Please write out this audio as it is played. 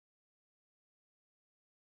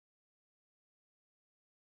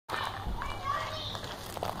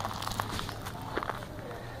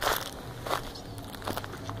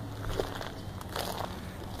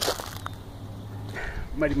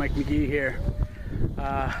Mighty Mike McGee here.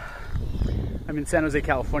 I'm in San Jose,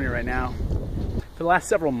 California right now. For the last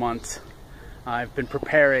several months, I've been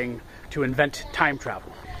preparing to invent time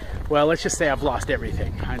travel. Well, let's just say I've lost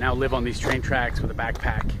everything. I now live on these train tracks with a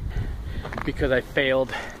backpack because I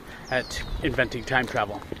failed at inventing time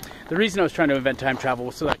travel. The reason I was trying to invent time travel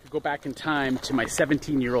was so that I could go back in time to my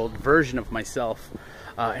 17-year-old version of myself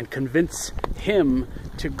and convince him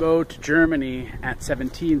to go to Germany at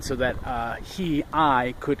 17 so that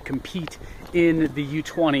I could compete in the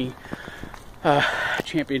U20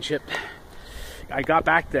 championship. I got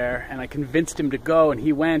back there and I convinced him to go, and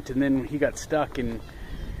he went, and then he got stuck in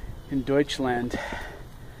Deutschland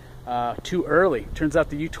too early. Turns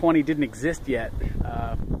out the U20 didn't exist yet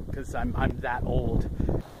because I'm that old.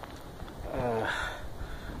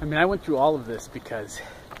 I mean, I went through all of this because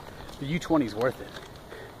the U20 is worth it.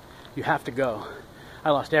 You have to go.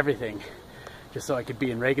 I lost everything just so I could be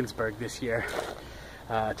in Regensburg this year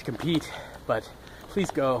to compete, but please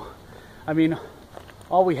go. I mean,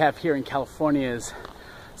 all we have here in California is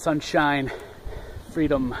sunshine,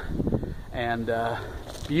 freedom, and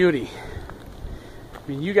beauty. I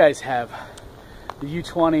mean, you guys have the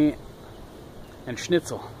U20 and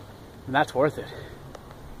schnitzel, and that's worth it.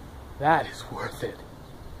 That is worth it.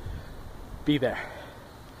 Be there.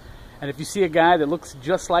 And if you see a guy that looks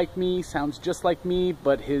just like me, sounds just like me,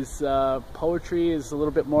 but his poetry is a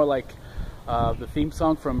little bit more like the theme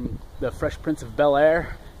song from the Fresh Prince of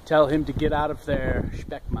Bel-Air, tell him to get out of there,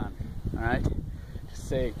 Speckmann. All right?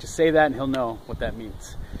 Just say that and he'll know what that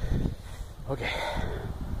means. Okay.